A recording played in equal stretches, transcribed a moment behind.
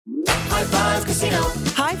High Five Casino.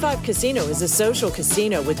 High Five Casino is a social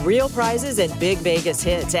casino with real prizes and big Vegas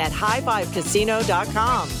hits at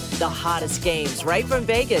highfivecasino.com. The hottest games right from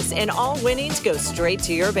Vegas, and all winnings go straight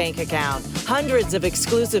to your bank account. Hundreds of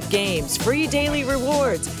exclusive games, free daily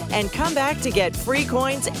rewards, and come back to get free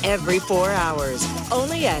coins every 4 hours.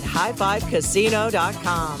 Only at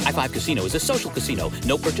highfivecasino.com. High Five Casino is a social casino.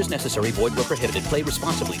 No purchase necessary. Void where prohibited. Play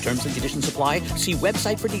responsibly. Terms and conditions apply. See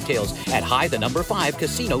website for details at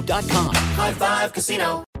high5casino.com. High Five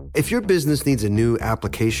Casino. If your business needs a new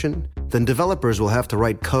application, then developers will have to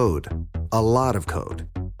write code. A lot of code.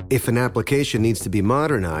 If an application needs to be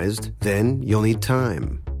modernized, then you'll need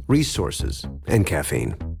time, resources, and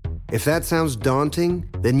caffeine. If that sounds daunting,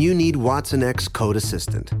 then you need Watson X Code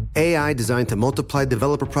Assistant. AI designed to multiply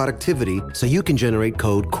developer productivity so you can generate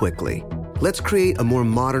code quickly. Let's create a more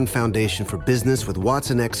modern foundation for business with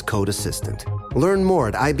Watson X Code Assistant. Learn more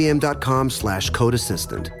at ibm.com/code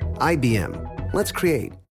assistant. IBM. Let's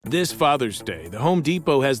create. This Father's Day, the Home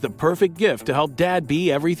Depot has the perfect gift to help Dad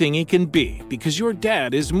be everything he can be, because your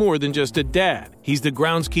dad is more than just a dad. He's the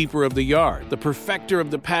groundskeeper of the yard, the perfecter of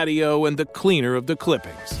the patio, and the cleaner of the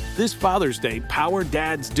clippings. This Father's Day, power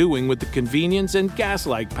Dad's doing with the convenience and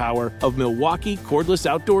gas-like power of Milwaukee cordless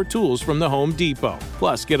outdoor tools from the Home Depot.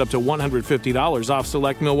 Plus, get up to $150 off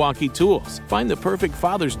select Milwaukee tools. Find the perfect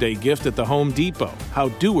Father's Day gift at the Home Depot. How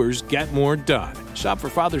doers get more done. Shop for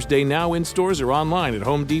Father's Day now in stores or online at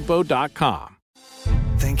homedepot.com.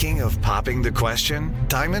 Thinking of popping the question?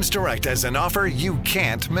 Diamonds Direct has an offer you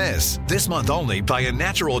can't miss. This month only, buy a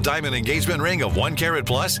natural diamond engagement ring of 1 carat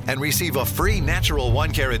plus and receive a free natural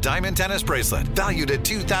 1 carat diamond tennis bracelet valued at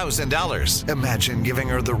 $2,000. Imagine giving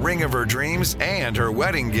her the ring of her dreams and her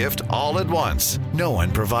wedding gift all at once. No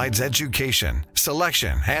one provides education,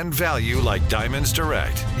 selection, and value like Diamonds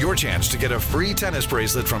Direct. Your chance to get a free tennis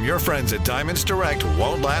bracelet from your friends at Diamonds Direct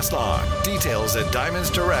won't last long. Details at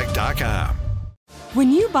diamondsdirect.com. When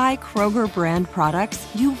you buy Kroger brand products,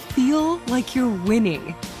 you feel like you're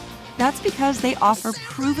winning. That's because they offer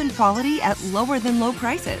proven quality at lower than low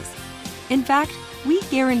prices. In fact, we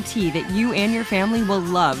guarantee that you and your family will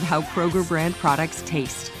love how Kroger brand products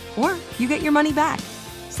taste, or you get your money back.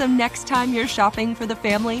 So next time you're shopping for the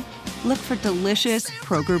family, look for delicious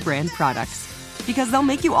Kroger brand products, because they'll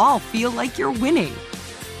make you all feel like you're winning.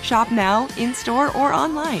 Shop now, in-store, or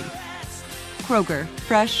online. Kroger,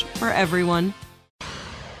 fresh for everyone.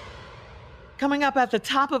 Coming up at the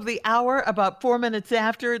top of the hour, about 4 minutes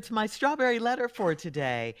after, it's my strawberry letter for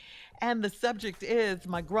today. And the subject is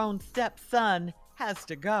my grown stepson has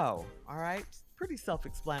to go. All right. Pretty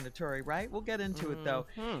self-explanatory, right? We'll get into it, though,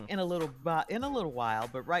 in a little while.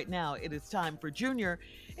 But right now, it is time for Junior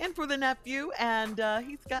and for the nephew. And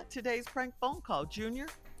he's got today's prank phone call. Junior,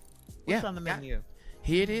 what's on the menu?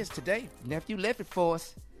 Here it is today. Nephew left it for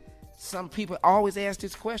us. Some people always ask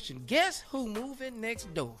this question. Guess who moving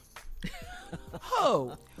next door?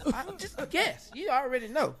 Just guess. You already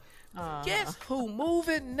know. Guess who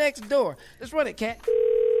moving next door? Let's run it, Cat.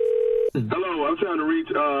 Hello, I'm trying to reach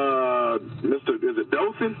Mr. Is it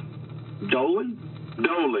Dolphin? Dolan.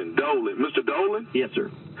 Mr. Dolan? Yes,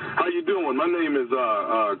 sir. How you doing? My name is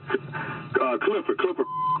Clifford.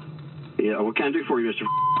 Yeah, what can I do for you, Mr.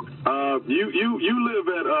 You live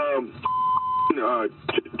at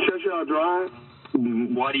Cheshire Drive?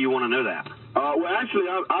 Why do you want to know that? Well, actually,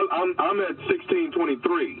 I'm at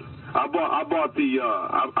 1623. I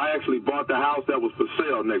actually bought the house that was for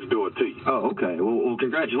sale next door to you. Oh, okay. Well,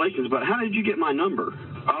 congratulations. But how did you get my number?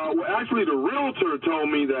 Well, actually, the realtor told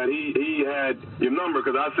me that he had your number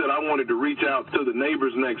because I said I wanted to reach out to the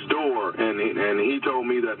neighbors next door, and he told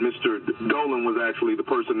me that Mr. Dolan was actually the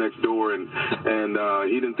person next door, and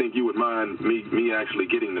he didn't think you would mind me actually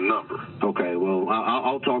getting the number. Okay. Well,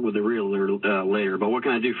 I'll talk with the realtor later. But what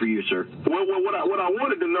can I do for you, sir? Well, what I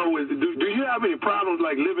wanted to know is, do you have any problems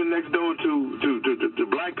like living next door to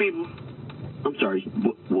black people? I'm sorry.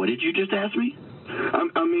 What did you just ask me?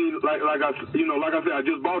 I mean, like I said, I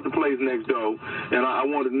just bought the place next door, and I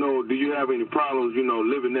wanted to know, do you have any problems,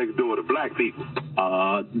 living next door to black people?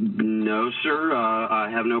 No, sir. I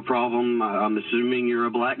have no problem. I'm assuming you're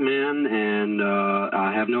a black man, and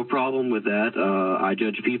I have no problem with that. I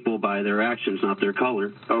judge people by their actions, not their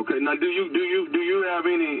color. Okay. Now, do you have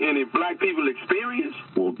any black people experience?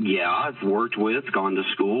 Well, yeah, I've worked with, gone to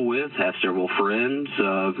school with, have several friends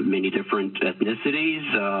of many different ethnicities.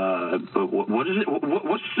 But what is it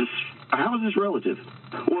What's this? How is this relative?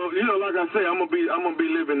 Well, like I say, I'm gonna be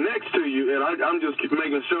living next to you, and I'm just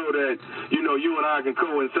making sure that you and I can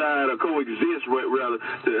coincide or coexist rather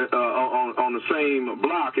on the same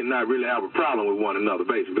block and not really have a problem with one another.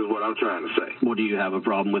 Basically, is what I'm trying to say. Well, do you have a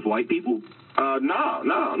problem with white people? No, I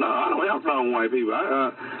don't have a problem with white people.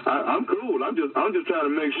 I'm cool. I'm just trying to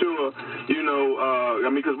make sure,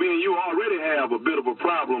 because me and you already have a bit of a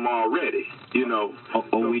problem already,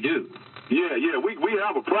 we do. Yeah, we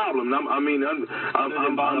have a problem.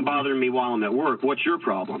 I'm bothering me while I'm at work. What's your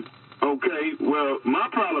problem? Okay, well, my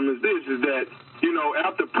problem is that,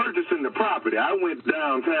 after purchasing the property, I went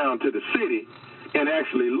downtown to the city and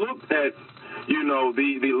actually looked at,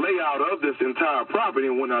 the layout of this entire property.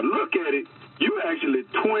 And when I look at it, you actually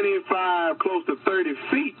 25, close to 30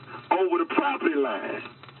 feet over the property line.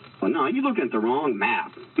 Well, no, you're looking at the wrong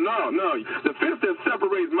map. No. The fence that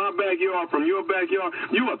separates my backyard from your backyard,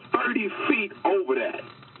 you are 30 feet over that.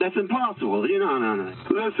 That's impossible. No.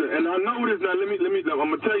 Listen, and I know this. Now, let me. I'm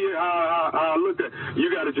gonna tell you how I look at. You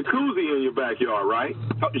got a jacuzzi in your backyard, right?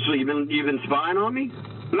 Oh, so you've been spying on me?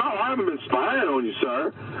 No, I haven't been spying on you,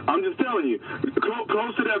 sir. I'm just telling you,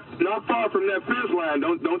 close to that, not far from that fence line.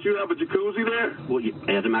 Don't you have a jacuzzi there? Well,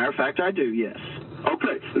 as a matter of fact, I do. Yes.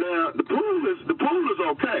 Okay. Now the pool is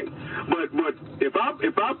okay, but if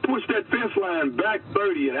I push that fence line back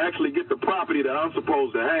 30 and actually get the property that I'm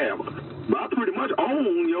supposed to have, I pretty much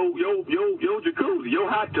own your jacuzzi, your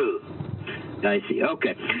hot tub. I see.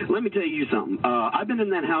 Okay. Let me tell you something. I've been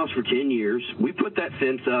in that house for 10 years. We put that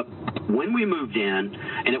fence up when we moved in,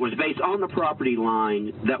 and it was based on the property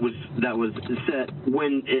line that was set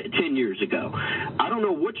 10 years ago. I don't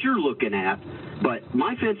know what you're looking at, but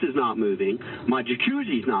my fence is not moving. My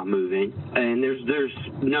jacuzzi's not moving, and there's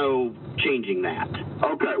no changing that.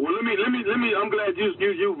 Okay. Well, let me. I'm glad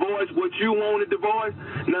you voiced what you wanted to voice.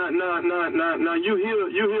 Now you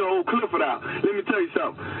hear old Clifford out. Let me tell you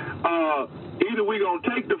something. Either we're going to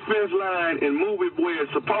take the fence line and move it where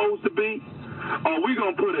it's supposed to be, or we're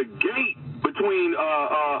going to put a gate between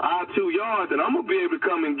our 2 yards, and I'm going to be able to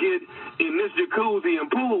come and get in this jacuzzi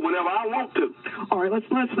and pool whenever I want to. All right, let's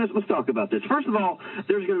talk about this. First of all,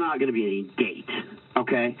 there's not going to be any gate,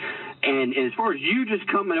 okay? And as far as you just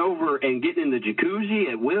coming over and getting in the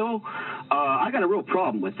jacuzzi at will, I got a real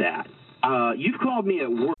problem with that. You've called me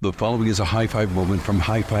at work. The following is a high five moment from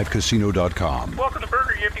highfivecasino.com. Welcome to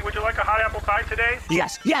Burger Yippee. Would you like a hot apple pie today?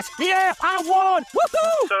 Yes, yeah, I won!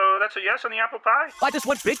 Woohoo! So that's a yes on the apple pie? I just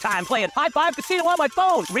went big time playing High Five Casino on my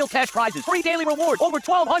phone. Real cash prizes, free daily rewards, over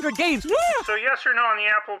 1,200 games. Yeah! So yes or no on the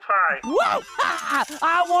apple pie? Whoa!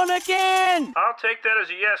 I won again! I'll take that as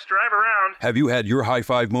a yes. Drive around. Have you had your high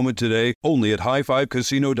five moment today? Only at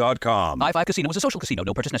highfivecasino.com. High Five Casino is a social casino.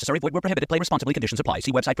 No purchase necessary. Void where prohibited. Play responsibly. Conditions apply.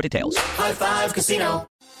 See website for details. High Five Casino.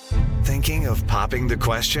 Thinking of popping the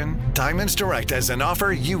question? Diamonds Direct has an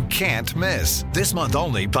offer you can't miss. This month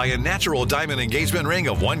only, buy a natural diamond engagement ring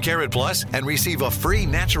of 1 carat plus and receive a free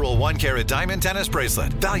natural 1 carat diamond tennis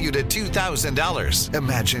bracelet valued at $2,000.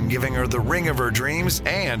 Imagine giving her the ring of her dreams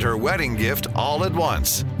and her wedding gift all at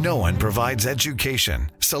once. No one provides education,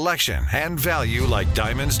 selection, and value like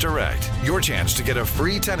Diamonds Direct. Your chance to get a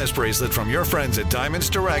free tennis bracelet from your friends at Diamonds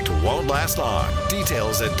Direct won't last long.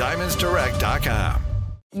 Details at diamondsdirect.com.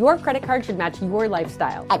 Your credit card should match your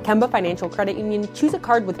lifestyle. At Kemba Financial Credit Union, choose a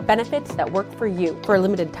card with benefits that work for you. For a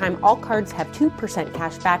limited time, all cards have 2%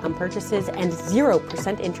 cash back on purchases and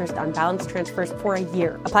 0% interest on balance transfers for a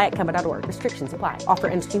year. Apply at Kemba.org. Restrictions apply. Offer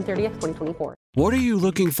ends June 30th, 2024. What are you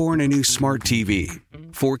looking for in a new smart TV?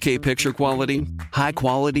 4K picture quality? High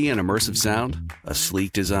quality and immersive sound? A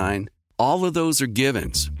sleek design? All of those are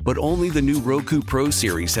givens, but only the new Roku Pro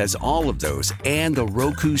Series has all of those and the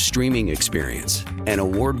Roku streaming experience, an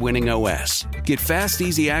award-winning OS. Get fast,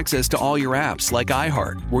 easy access to all your apps like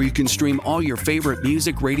iHeart, where you can stream all your favorite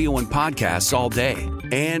music, radio, and podcasts all day,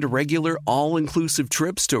 and regular all-inclusive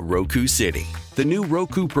trips to Roku City. The new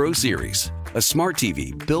Roku Pro Series, a smart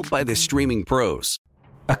TV built by the streaming pros.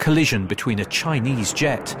 A collision between a Chinese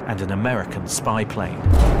jet and an American spy plane.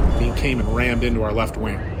 He came and rammed into our left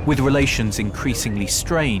wing. With relations increasingly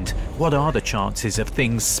strained, what are the chances of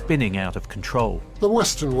things spinning out of control? The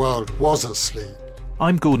Western world was asleep.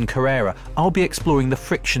 I'm Gordon Carrera. I'll be exploring the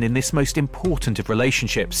friction in this most important of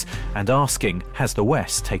relationships and asking, has the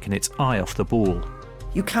West taken its eye off the ball?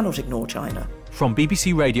 You cannot ignore China. From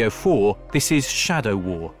BBC Radio 4, this is Shadow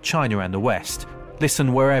War, China and the West.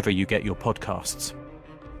 Listen wherever you get your podcasts.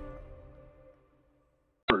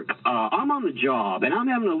 I'm on the job, and I'm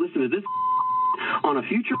having to listen to this on a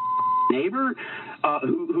future neighbor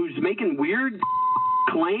who's making weird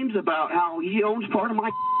claims about how he owns part of my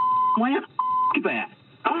land. That.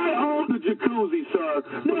 I own the jacuzzi, sir.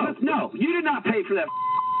 No, you did not pay for that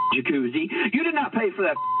jacuzzi. You did not pay for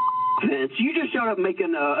that fence. You just showed up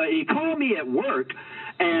making. You called me at work,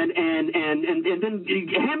 and then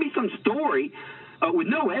you hand me some story with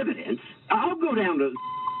no evidence. I'll go down to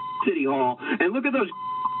City Hall and look at those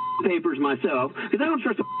papers myself because I don't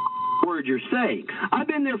trust a word you're saying. I've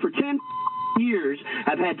been there for 10 years.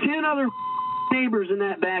 I've had 10 other neighbors in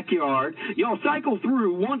that backyard. Y'all cycle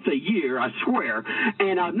through once a year, I swear,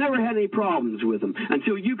 and I've never had any problems with them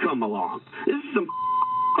until you come along. This is some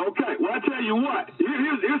Okay, well, I tell you what.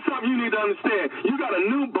 Here's something you need to understand. You got a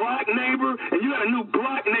new black neighbor, and you got a new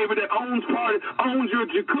black neighbor that owns your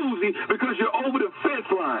jacuzzi because you're over the fence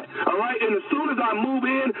line, all right? And as soon as I move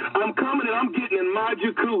in, I'm coming and I'm getting in my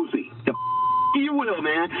jacuzzi. You will,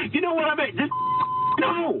 man. You know what I mean?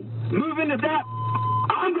 No. Move into that.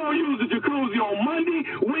 I'm going to use the jacuzzi on Monday,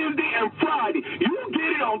 Wednesday, and Friday. You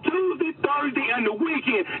get it on Tuesday, Thursday, and the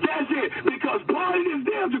weekend. That's it. Because part of this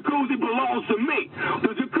damn jacuzzi belongs to me.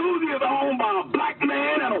 The jacuzzi is owned by a black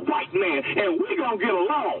man and a white man, and we're going to get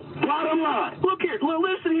along. Bottom line. Look here. Well,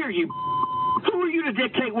 listen here, you. Who are you to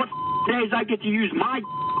dictate what days I get to use my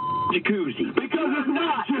jacuzzi? Because it's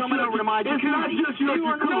not just coming over to my jacuzzi. It's not just your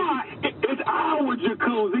jacuzzi. It's our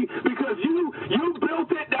jacuzzi because you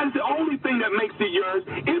built it. That's the only thing that makes it yours.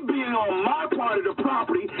 It being on my part of the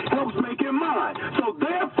property helps make it mine. So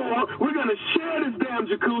therefore, we're going to share this damn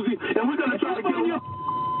jacuzzi, and we're going to try to get in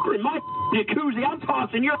my jacuzzi. I'm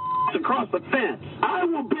tossing your across the fence. I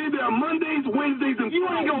will be there Mondays, Wednesdays, and you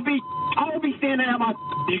ain't gonna be. I'll be standing at my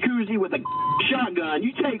jacuzzi with a shotgun.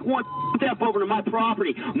 You take one step over to my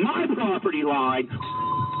property line.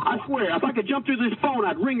 I swear, if I could jump through this phone,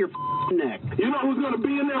 I'd wring your neck. You know who's going to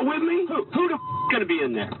be in there with me? Who the going to be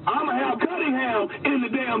in there? I'm going to have Cunningham in the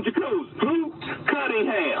damn jacuzzi. Who?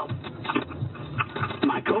 Cunningham.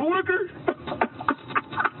 My coworker?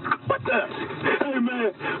 What the? Hey,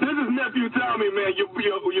 man, this is Nephew Tommy, man. Your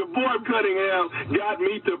boy Cunningham got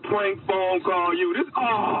me to prank phone call you.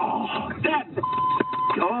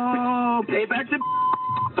 Payback's a...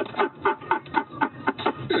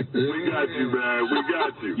 We got you, man. We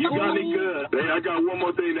got you. You got me good. Hey, I got one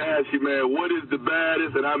more thing to ask you, man. What is the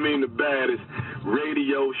baddest, and I mean the baddest,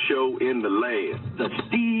 radio show in the land? The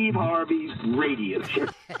Steve Harvey Radio Show.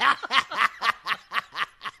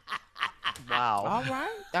 Wow. All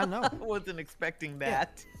right. I know. I wasn't expecting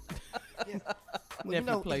that. Yeah. Well,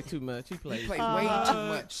 Nephew play too much. He plays way too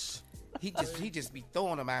much. He just be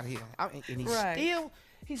throwing them out here, and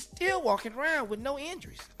he's still walking around with no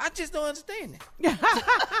injuries. I just don't understand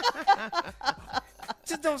that.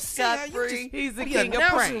 Just don't see how you just he's the be king of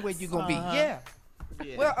announcing pranks. where you gonna be. Yeah.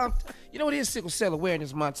 Well, you know, it is Sickle Cell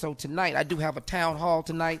Awareness Month, so tonight I do have a town hall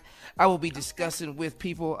tonight. I will be discussing with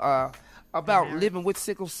people about living with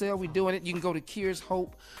sickle cell. We're doing it. You can go to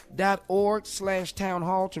cureshope.org/town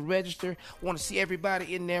hall to register. Want to see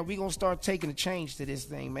everybody in there. We're going to start taking a change to this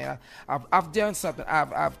thing, man. I've done something.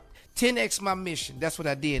 I've 10X'd my mission. That's what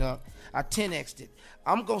I did, I 10X'd it.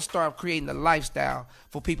 I'm going to start creating a lifestyle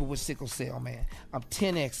for people with sickle cell, man. I'm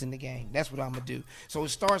 10X in the game. That's what I'm going to do. So it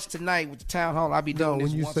starts tonight with the town hall. I'll be doing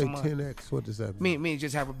this once a month. When you say 10X, what does that mean? Me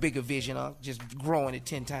just have a bigger vision of just growing it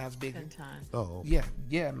 10 times bigger. 10 times. Oh.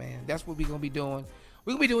 Yeah, man. That's what we're going to be doing.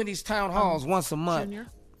 We're going to be doing these town halls once a month. Junior?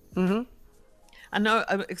 Mm-hmm. I know,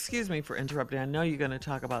 excuse me for interrupting. I know you're going to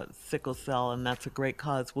talk about sickle cell, and that's a great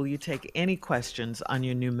cause. Will you take any questions on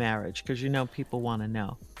your new marriage? Because you know people want to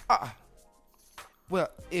know. Well,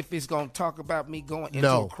 if it's going to talk about me going into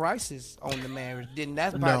a crisis on the marriage, then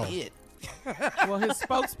that's about it. Well, his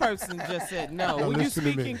spokesperson just said no. Were you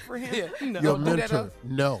speaking for him? No. Your mentor,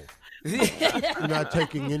 no. You're not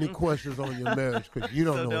taking any questions on your marriage because you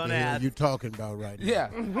don't know what the hell you're talking about right now. Yeah.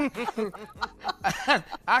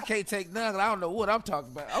 I can't take none. I don't know what I'm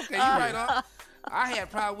talking about. Okay, you're right, huh? I had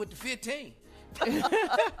problem with the 15.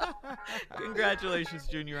 Congratulations,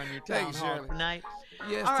 Junior, on your town hall tonight.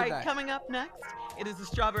 Yes, all right, tonight. Coming up next, it is the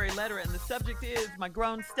Strawberry Letter, and the subject is my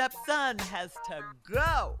grown stepson has to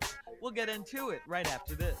go. We'll get into it right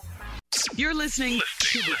after this. You're listening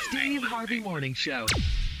to the Steve Harvey Morning Show.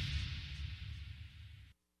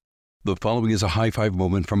 The following is a high-five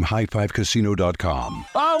moment from highfivecasino.com.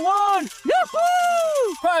 I won!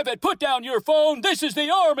 Yahoo! Private, put down your phone. This is the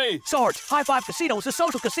Army. Sarge, High Five Casino is a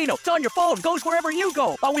social casino. It's on your phone. Goes wherever you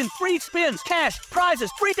go. I win free spins, cash,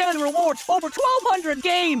 prizes, free daily rewards, over 1,200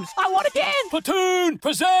 games. I won again. Platoon,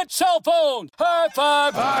 present cell phone. High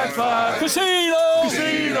Five. High Five Casino.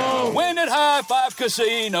 Casino. Win at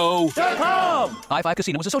highfivecasino.com. High Five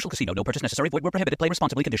Casino is a social casino. No purchase necessary. Void where prohibited. Play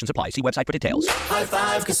responsibly. Conditions apply. See website for details. High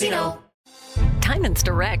Five Casino. Diamonds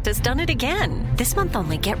Direct has done it again. This month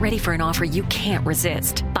only, get ready for an offer you can't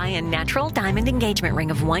resist. Buy a natural diamond engagement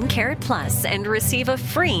ring of 1 carat plus and receive a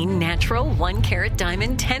free natural 1 carat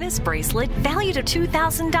diamond tennis bracelet valued at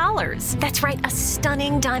 $2,000. That's right, a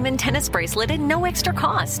stunning diamond tennis bracelet at no extra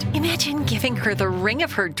cost. Imagine giving her the ring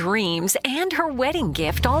of her dreams and her wedding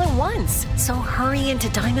gift all at once. So hurry into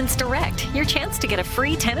Diamonds Direct. Your chance to get a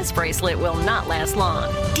free tennis bracelet will not last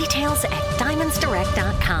long. Details at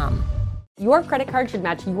diamondsdirect.com. Your credit card should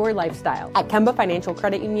match your lifestyle. At Kemba Financial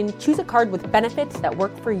Credit Union, choose a card with benefits that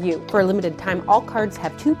work for you. For a limited time, all cards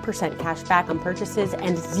have 2% cash back on purchases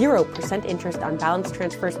and 0% interest on balance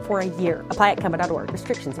transfers for a year. Apply at Kemba.org.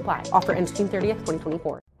 Restrictions apply. Offer ends June 30th,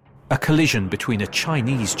 2024. A collision between a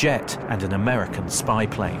Chinese jet and an American spy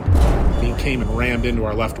plane. He came and rammed into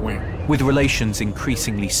our left wing. With relations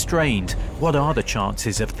increasingly strained, what are the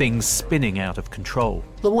chances of things spinning out of control?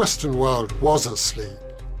 The Western world was asleep.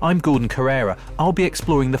 I'm Gordon Carrera. I'll be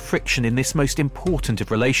exploring the friction in this most important of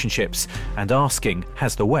relationships and asking,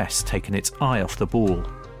 has the West taken its eye off the ball?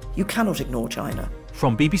 You cannot ignore China.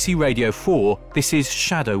 From BBC Radio 4, this is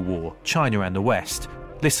Shadow War, China and the West.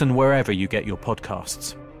 Listen wherever you get your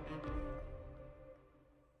podcasts.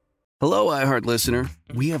 Hello, iHeart listener.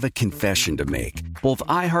 We have a confession to make. Both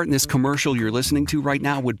iHeart and this commercial you're listening to right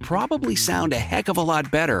now would probably sound a heck of a lot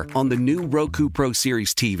better on the new Roku Pro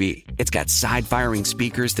Series TV. It's got side-firing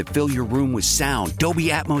speakers that fill your room with sound, Dolby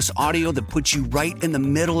Atmos audio that puts you right in the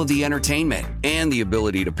middle of the entertainment, and the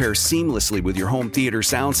ability to pair seamlessly with your home theater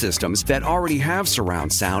sound systems that already have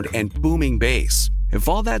surround sound and booming bass. If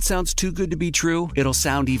all that sounds too good to be true, it'll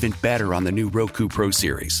sound even better on the new Roku Pro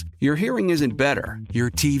Series. Your hearing isn't better, your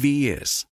TV is.